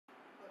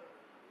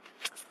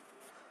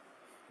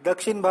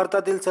दक्षिण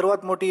भारतातील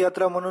सर्वात मोठी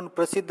यात्रा म्हणून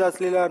प्रसिद्ध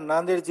असलेल्या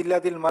नांदेड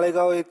जिल्ह्यातील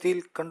माळेगाव येथील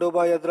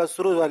खंडोबा यात्रा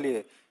सुरू झाली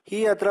आहे।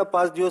 ही यात्रा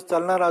 5 दिवस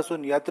चालणार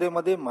असून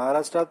यात्रेमध्ये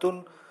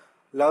महाराष्ट्रातून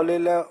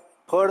लावलेल्या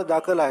फळ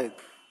दाखल आहेत।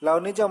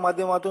 लावणीच्या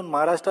माध्यमातून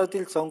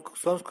महाराष्ट्रातील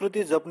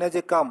संस्कृती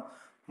जपण्याचे काम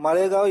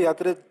माळेगाव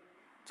यात्रेत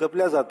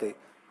जपल्या जाते।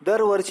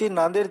 दरवर्षी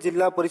नांदेड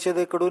जिल्हा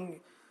परिषदेकडून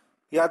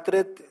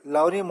यात्रेत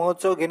लावणी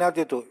महोत्सव घेण्यात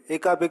येतो।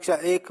 एकापेक्षा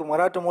एक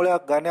मराठमोळ्या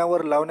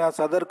गाण्यावर लावण्या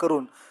सादर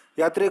करून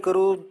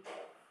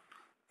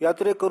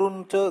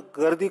यात्रेकरूंची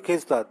गर्दी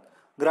खेचतात।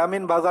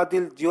 ग्रामीण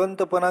भागातील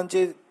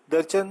जिवंतपणाचे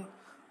दर्शन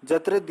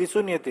जत्रेत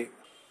दिसून येते।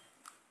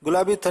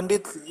 गुलाबी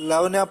थंडीत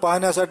लावण्या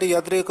पाहण्यासाठी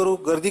यात्रेकरू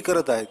गर्दी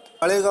करत आहेत।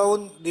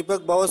 माळेगावहून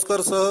दीपक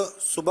बावस्कर सह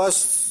सुभाष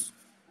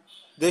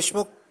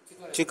देशमुख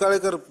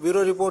चिकाळेकर,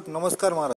 ब्युरो रिपोर्ट, नमस्कार महाराष्ट्र।